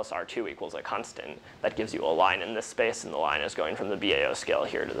R1 plus R2 equals a constant, that gives you a line in this space, and the line is going from the BAO scale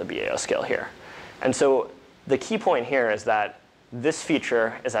here to the BAO scale here. And so the key point here is that this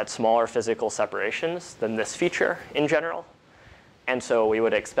feature is at smaller physical separations than this feature in general. And so we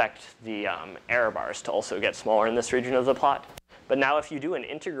would expect the error bars to also get smaller in this region of the plot. But now if you do an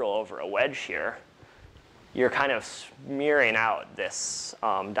integral over a wedge here, you're kind of smearing out this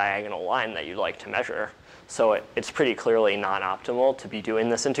diagonal line that you'd like to measure. So it's pretty clearly non-optimal to be doing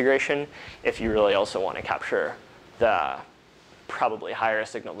this integration if you really also want to capture the probably higher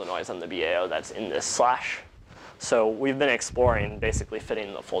signal to noise on the BAO that's in this slash. So we've been exploring basically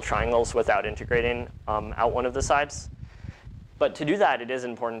fitting the full triangles without integrating out one of the sides. But to do that, it is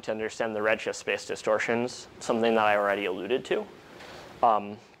important to understand the redshift space distortions, something that I already alluded to.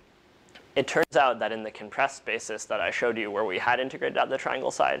 It turns out that in the compressed basis that I showed you where we had integrated out the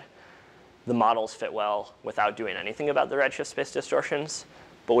triangle side, the models fit well without doing anything about the redshift space distortions.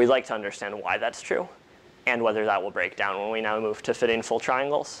 But we'd like to understand why that's true and whether that will break down when we now move to fitting full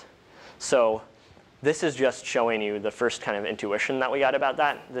triangles. So this is just showing you the first kind of intuition that we got about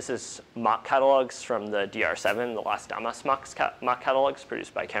that. This is Mach catalogs from the DR7, the Las Damas Mach catalogs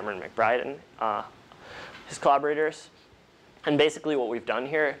produced by Cameron McBride and his collaborators. And basically what we've done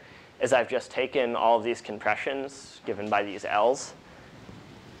here is I've just taken all of these compressions given by these L's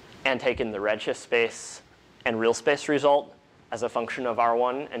and taken the redshift space and real space result as a function of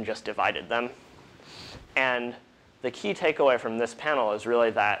R1 and just divided them. And the key takeaway from this panel is really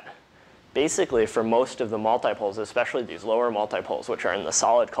that basically for most of the multipoles, especially these lower multipoles, which are in the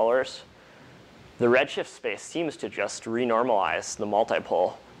solid colors, the redshift space seems to just renormalize the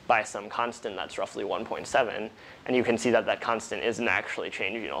multipole by some constant that's roughly 1.7. And you can see that that constant isn't actually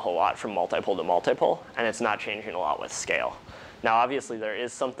changing a whole lot from multipole to multipole, and it's not changing a lot with scale. Now, obviously, there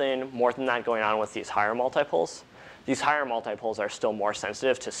is something more than that going on with these higher multipoles. These higher multipoles are still more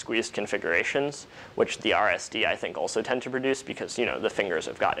sensitive to squeezed configurations, which the RSD, I think, also tend to produce because the fingers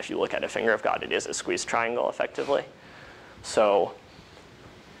of God, if you look at a finger of God, it is a squeezed triangle, effectively. So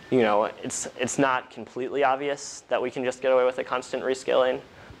it's not completely obvious that we can just get away with a constant rescaling,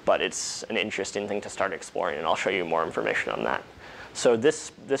 but it's an interesting thing to start exploring, and I'll show you more information on that. So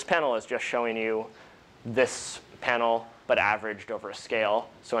this panel is just showing you this panel, but averaged over a scale.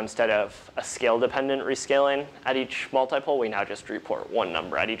 So instead of a scale-dependent rescaling at each multipole, we now just report one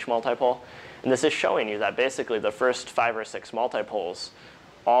number at each multipole. And this is showing you that basically the first 5 or 6 multipoles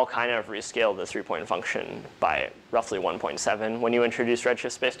all kind of rescale the 3-point function by roughly 1.7 when you introduce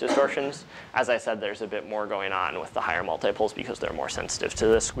redshift space distortions. As I said, there's a bit more going on with the higher multipoles because they're more sensitive to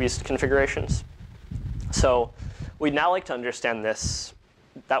the squeezed configurations. So we'd now like to understand this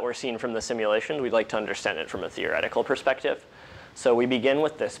that we're seeing from the simulation. We'd like to understand it from a theoretical perspective. So we begin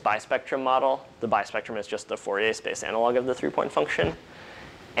with this bispectrum model. The bispectrum is just the Fourier space analog of the 3-point function.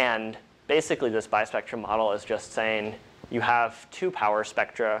 And basically, this bispectrum model is just saying you have 2 power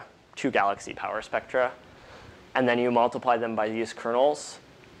spectra, 2 galaxy power spectra, and then you multiply them by these kernels,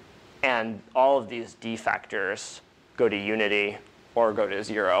 and all of these d factors go to unity or go to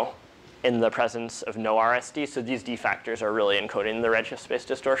 0 in the presence of no RSD. So these d factors are really encoding the redshift space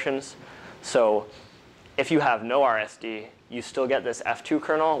distortions. So if you have no RSD, you still get this F2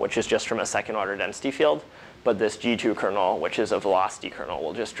 kernel, which is just from a second order density field. But this G2 kernel, which is a velocity kernel,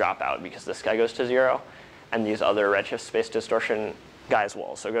 will just drop out because this guy goes to 0. And these other redshift space distortion guys will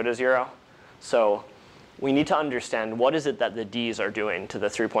also go to 0. So we need to understand what is it that the d's are doing to the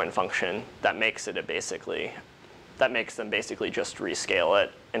 3-point function that makes them basically just rescale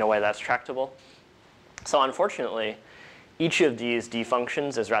it in a way that's tractable. So unfortunately, each of these d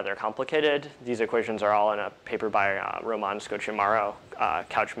functions is rather complicated. These equations are all in a paper by Roman Scocimaro,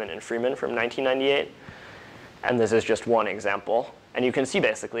 Couchman, and Freeman from 1998. And this is just one example. And you can see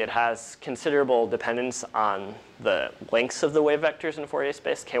basically it has considerable dependence on the lengths of the wave vectors in Fourier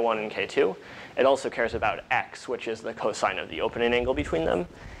space, k1 and k2. It also cares about x, which is the cosine of the opening angle between them.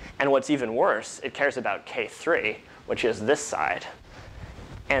 And what's even worse, it cares about k3, which is this side.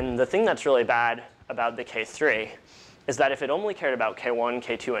 And the thing that's really bad about the k3 is that if it only cared about k1,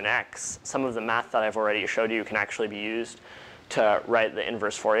 k2, and x, some of the math that I've already showed you can actually be used to write the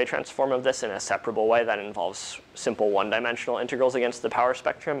inverse Fourier transform of this in a separable way that involves simple one-dimensional integrals against the power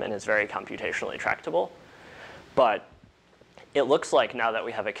spectrum and is very computationally tractable. But it looks like now that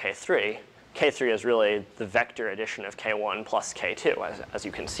we have a k3 is really the vector addition of k1 plus k2. As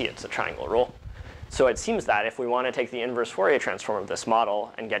you can see, it's a triangle rule. So it seems that if we want to take the inverse Fourier transform of this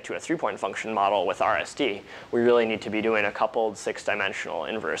model and get to a 3-point function model with RSD, we really need to be doing a coupled 6-dimensional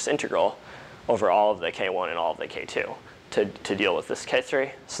inverse integral over all of the k1 and all of the k2. To deal with this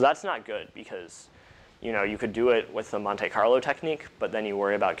k3. So that's not good because you could do it with the Monte Carlo technique, but then you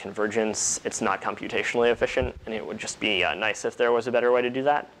worry about convergence. It's not computationally efficient, and it would just be nice if there was a better way to do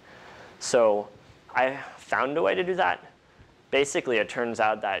that. So I found a way to do that. Basically, it turns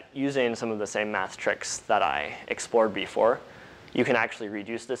out that using some of the same math tricks that I explored before, you can actually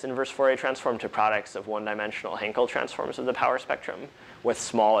reduce this inverse Fourier transform to products of one-dimensional Hankel transforms of the power spectrum with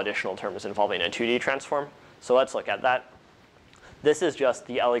small additional terms involving a 2D transform. So let's look at that. This is just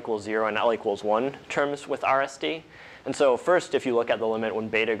the L equals 0 and L equals 1 terms with RSD. And so first, if you look at the limit when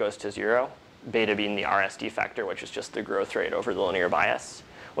beta goes to 0, beta being the RSD factor, which is just the growth rate over the linear bias.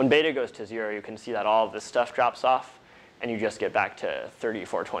 When beta goes to 0, you can see that all of this stuff drops off, and you just get back to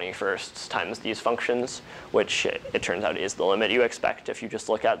 34/21 times these functions, which it turns out is the limit you expect if you just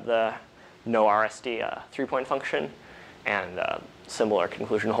look at the no RSD 3-point function. And similar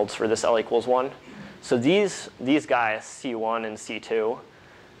conclusion holds for this L equals 1. So these guys, C1 and C2,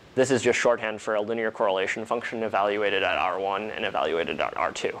 this is just shorthand for a linear correlation function evaluated at R1 and evaluated at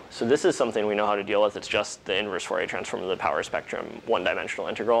R2. So this is something we know how to deal with. It's just the inverse Fourier transform of the power spectrum, one-dimensional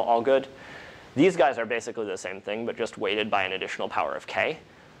integral, all good. These guys are basically the same thing, but just weighted by an additional power of k.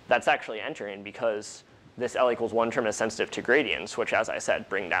 That's actually entering because this L equals 1 term is sensitive to gradients, which, as I said,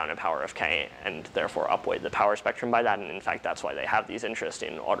 bring down a power of k and therefore upweight the power spectrum by that. And in fact, that's why they have these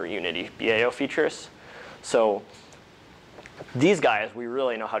interesting order unity BAO features. So these guys, we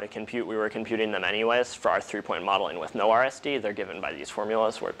really know how to compute. We were computing them anyways for our 3-point modeling with no RSD. They're given by these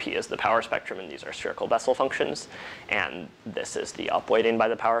formulas where p is the power spectrum and these are spherical Bessel functions. And this is the upweighting by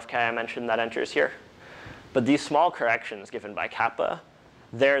the power of k I mentioned that enters here. But these small corrections given by kappa,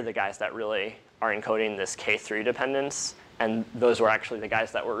 they're the guys that really are encoding this k3 dependence. And those were actually the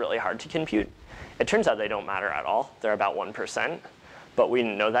guys that were really hard to compute. It turns out they don't matter at all. They're about 1%. But we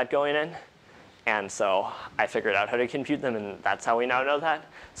didn't know that going in. And so I figured out how to compute them, and that's how we now know that.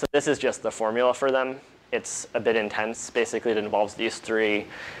 So this is just the formula for them. It's a bit intense. Basically, it involves these 3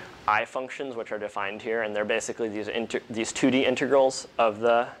 I functions, which are defined here. And they're basically these 2D integrals of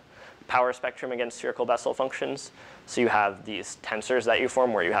the power spectrum against spherical Bessel functions. So you have these tensors that you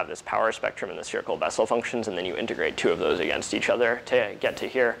form where you have this power spectrum and the spherical Bessel functions, and then you integrate two of those against each other to get to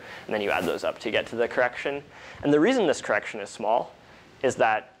here, and then you add those up to get to the correction. And the reason this correction is small is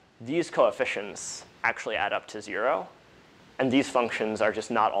that these coefficients actually add up to 0, and these functions are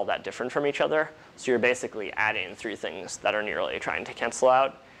just not all that different from each other. So you're basically adding three things that are nearly trying to cancel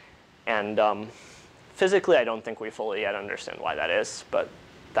out. And physically, I don't think we fully yet understand why that is, but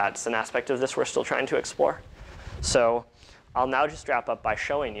that's an aspect of this we're still trying to explore. So I'll now just wrap up by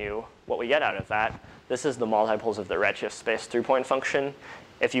showing you what we get out of that. This is the multipoles of the redshift space through-point function.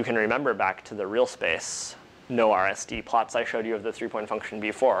 If you can remember back to the real space no RSD plots I showed you of the three-point function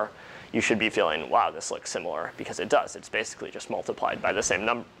before, you should be feeling, wow, this looks similar, because it does. It's basically just multiplied by the same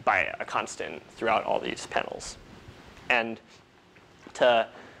number, by a constant throughout all these panels. And to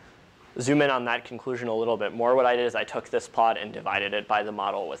zoom in on that conclusion a little bit more, what I did is I took this plot and divided it by the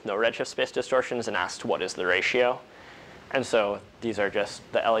model with no redshift space distortions and asked what is the ratio. And so these are just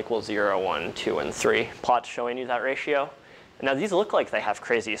the L equals 0, 1, 2, and 3 plots showing you that ratio. And now these look like they have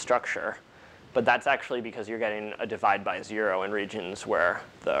crazy structure, but that's actually because you're getting a divide by 0 in regions where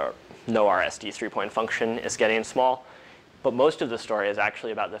the no RSD three-point function is getting small. But most of the story is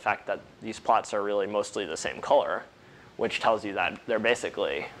actually about the fact that these plots are really mostly the same color, which tells you that they're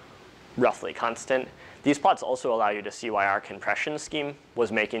basically roughly constant. These plots also allow you to see why our compression scheme was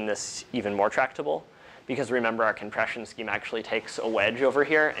making this even more tractable. Because remember, our compression scheme actually takes a wedge over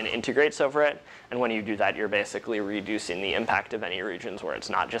here and integrates over it. And when you do that, you're basically reducing the impact of any regions where it's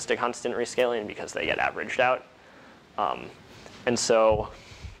not just a constant rescaling because they get averaged out. And so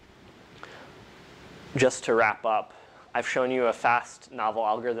just to wrap up, I've shown you a fast, novel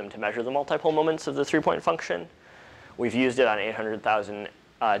algorithm to measure the multipole moments of the three-point function. We've used it on 800,000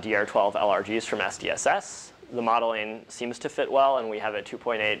 DR12 LRGs from SDSS. The modeling seems to fit well, and we have a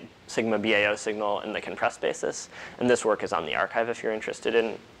 2.8 sigma BAO signal in the compressed basis. And this work is on the archive if you're interested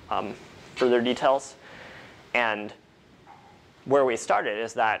in further details. And where we started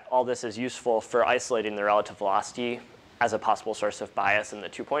is that all this is useful for isolating the relative velocity as a possible source of bias in the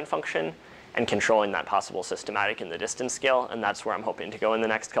two-point function and controlling that possible systematic in the distance scale. And that's where I'm hoping to go in the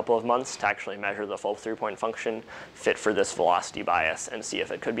next couple of months to actually measure the full three-point function, fit for this velocity bias, and see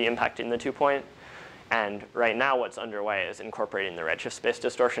if it could be impacting the two-point. And right now, what's underway is incorporating the redshift space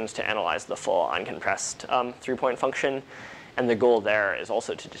distortions to analyze the full uncompressed three-point function. And the goal there is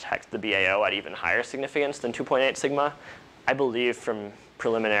also to detect the BAO at even higher significance than 2.8 sigma. I believe from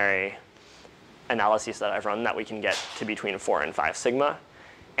preliminary analyses that I've run that we can get to between 4 and 5 sigma.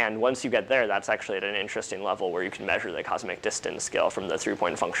 And once you get there, that's actually at an interesting level where you can measure the cosmic distance scale from the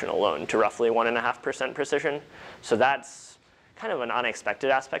three-point function alone to roughly 1.5% precision. So that's kind of an unexpected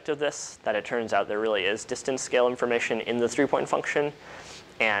aspect of this, that it turns out there really is distance scale information in the three-point function.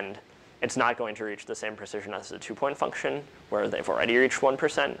 And it's not going to reach the same precision as the two-point function, where they've already reached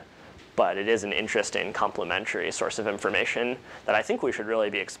 1%. But it is an interesting complementary source of information that I think we should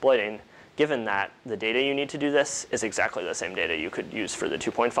really be exploiting, given that the data you need to do this is exactly the same data you could use for the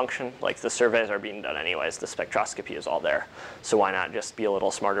two-point function. Like, the surveys are being done anyways, the spectroscopy is all there. So why not just be a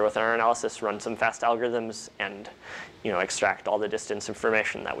little smarter with our analysis, run some fast algorithms, and extract all the distance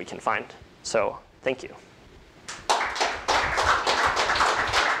information that we can find. So thank you.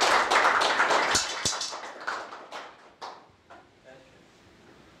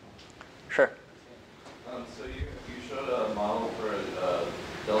 Sure. So you showed a model for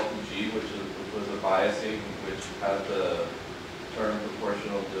delta G, which was a biasing, which had the term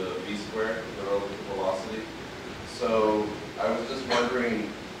proportional to v squared, the relative velocity. So I was just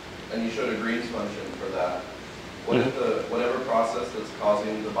wondering, and you showed a Green's function for that. What if whatever process that's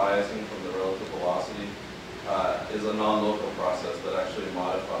causing the biasing from the relative velocity is a non-local process that actually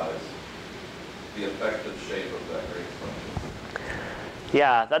modifies the effective shape of that Green's function?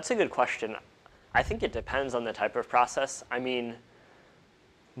 Yeah, that's a good question. I think it depends on the type of process. I mean,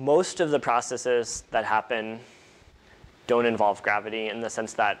 most of the processes that happen don't involve gravity, in the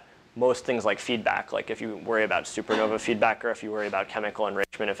sense that most things like feedback, like if you worry about supernova feedback, or if you worry about chemical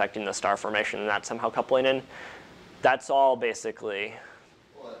enrichment affecting the star formation and that somehow coupling in, that's all basically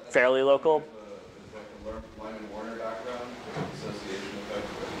fairly local. There's like a Lyman-Warner background, association effect,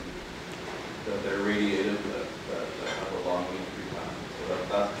 that they're radiative, that have a long mean-free path. So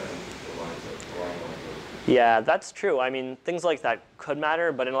that's kind of the lines that Yeah, that's true. I mean, things like that could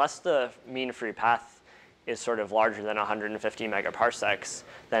matter, but unless the mean free path is sort of larger than 150 megaparsecs,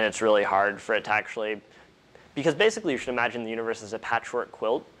 then it's really hard for it to actually, because basically you should imagine the universe as a patchwork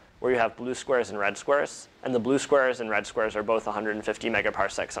quilt where you have blue squares and red squares, and the blue squares and red squares are both 150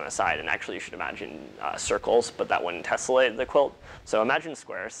 megaparsecs on a side, and actually you should imagine circles, but that wouldn't tessellate the quilt. So imagine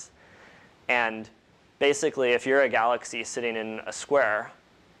squares. And basically, if you're a galaxy sitting in a square,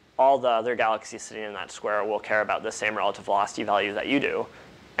 all the other galaxies sitting in that square will care about the same relative velocity value that you do.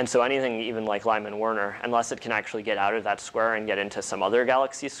 And so anything even like Lyman-Werner, unless it can actually get out of that square and get into some other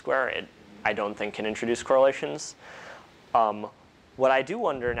galaxy square, I don't think can introduce correlations. What I do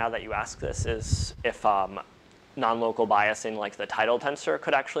wonder now that you ask this is if non-local biasing like the tidal tensor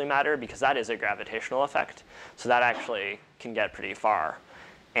could actually matter, because that is a gravitational effect. So that actually can get pretty far.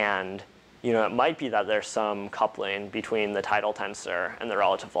 And it might be that there's some coupling between the tidal tensor and the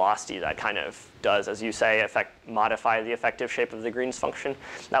relative velocity that kind of does, as you say, modify the effective shape of the Green's function.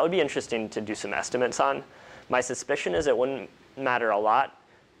 That would be interesting to do some estimates on. My suspicion is it wouldn't matter a lot,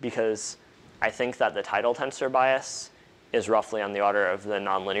 because I think that the tidal tensor bias is roughly on the order of the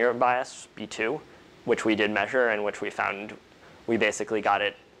nonlinear bias, B2, which we did measure and which we found we basically got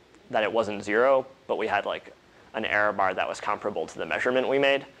it that it wasn't 0, but we had like an error bar that was comparable to the measurement we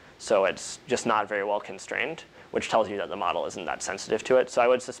made. So it's just not very well constrained, which tells you that the model isn't that sensitive to it. So I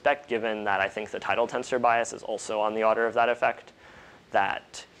would suspect, given that I think the tidal tensor bias is also on the order of that effect,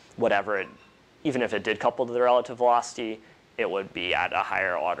 that even if it did couple to the relative velocity, it would be at a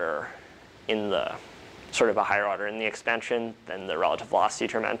higher order in the expansion than the relative velocity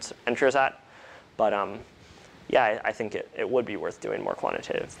term enters at. But yeah, I think it would be worth doing more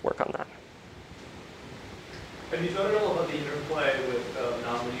quantitative work on that. Have you thought at all about the interplay with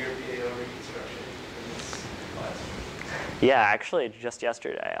nonlinear BAO reconstruction in this class? Yeah, actually, just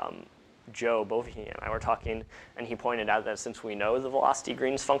yesterday, Joe, both he and I were talking, and he pointed out that since we know the velocity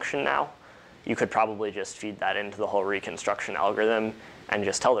Green's function now, you could probably just feed that into the whole reconstruction algorithm and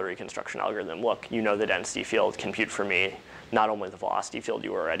just tell the reconstruction algorithm, look, you know the density field, compute for me not only the velocity field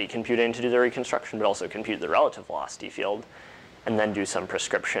you were already computing to do the reconstruction, but also compute the relative velocity field, and then do some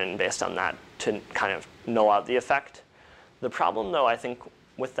prescription based on that to kind of null out the effect. The problem, though, I think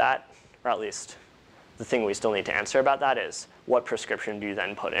with that, or at least the thing we still need to answer about that, is what prescription do you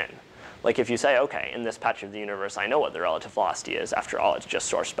then put in? Like if you say, OK, in this patch of the universe, I know what the relative velocity is. After all, it's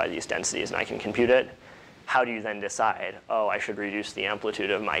just sourced by these densities, and I can compute it. How do you then decide, oh, I should reduce the amplitude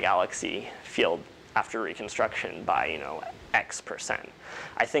of my galaxy field after reconstruction by X%?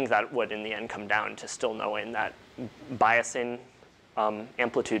 I think that would, in the end, come down to still knowing that biasing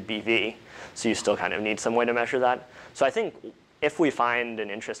amplitude BV, so you still kind of need some way to measure that. So I think if we find an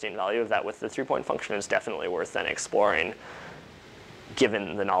interesting value of that with the 3-point function, it's definitely worth then exploring.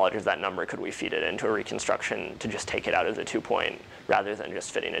 Given the knowledge of that number, could we feed it into a reconstruction to just take it out of the 2-point rather than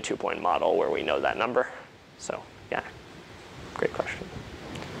just fitting a 2-point model where we know that number? So yeah, great question.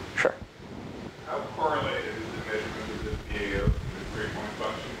 Sure. How correlated is the measurement of the BAO from the 3-point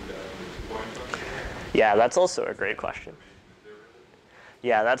function to the 2-point function? Yeah, that's also a great question.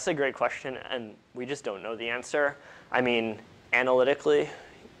 Yeah, that's a great question, and we just don't know the answer. I mean, analytically,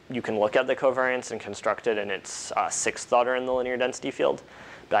 you can look at the covariance and construct it, and it's 6th order in the linear density field.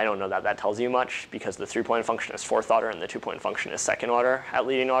 But I don't know that that tells you much, because the 3-point function is 4th order, and the 2-point function is 2nd order at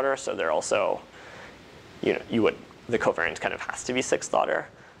leading order. So they're also, the covariance kind of has to be 6th order.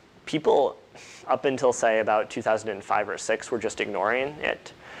 People, up until say about 2005 or 6, were just ignoring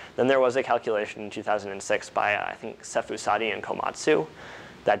it. Then there was a calculation in 2006 by, I think, Sefusadi and Komatsu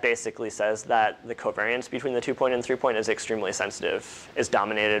that basically says that the covariance between the 2-point and 3-point is extremely sensitive, is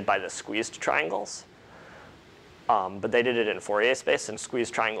dominated by the squeezed triangles. But they did it in Fourier space, and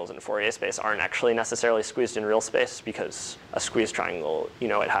squeezed triangles in Fourier space aren't actually necessarily squeezed in real space, because a squeezed triangle,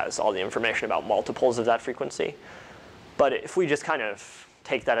 it has all the information about multiples of that frequency. But if we just kind of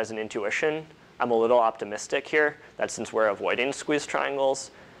take that as an intuition, I'm a little optimistic here that since we're avoiding squeezed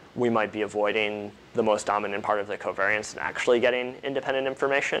triangles, we might be avoiding the most dominant part of the covariance and actually getting independent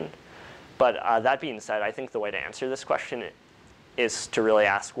information. But that being said, I think the way to answer this question is to really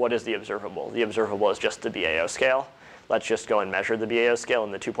ask, what is the observable? The observable is just the BAO scale. Let's just go and measure the BAO scale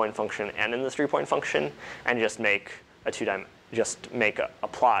in the 2-point function and in the 3-point function, and just make a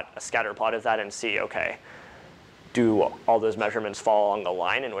scatter plot of that and see, OK, do all those measurements fall along the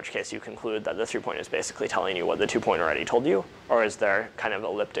line, in which case you conclude that the 3-point is basically telling you what the 2-point already told you? Or is there kind of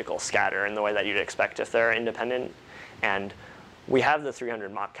elliptical scatter in the way that you'd expect if they're independent? And we have the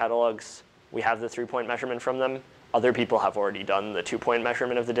 300 Mach catalogs. We have the 3-point measurement from them. Other people have already done the 2-point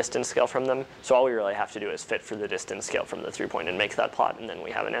measurement of the distance scale from them. So all we really have to do is fit for the distance scale from the 3-point and make that plot, and then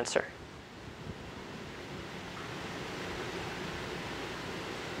we have an answer.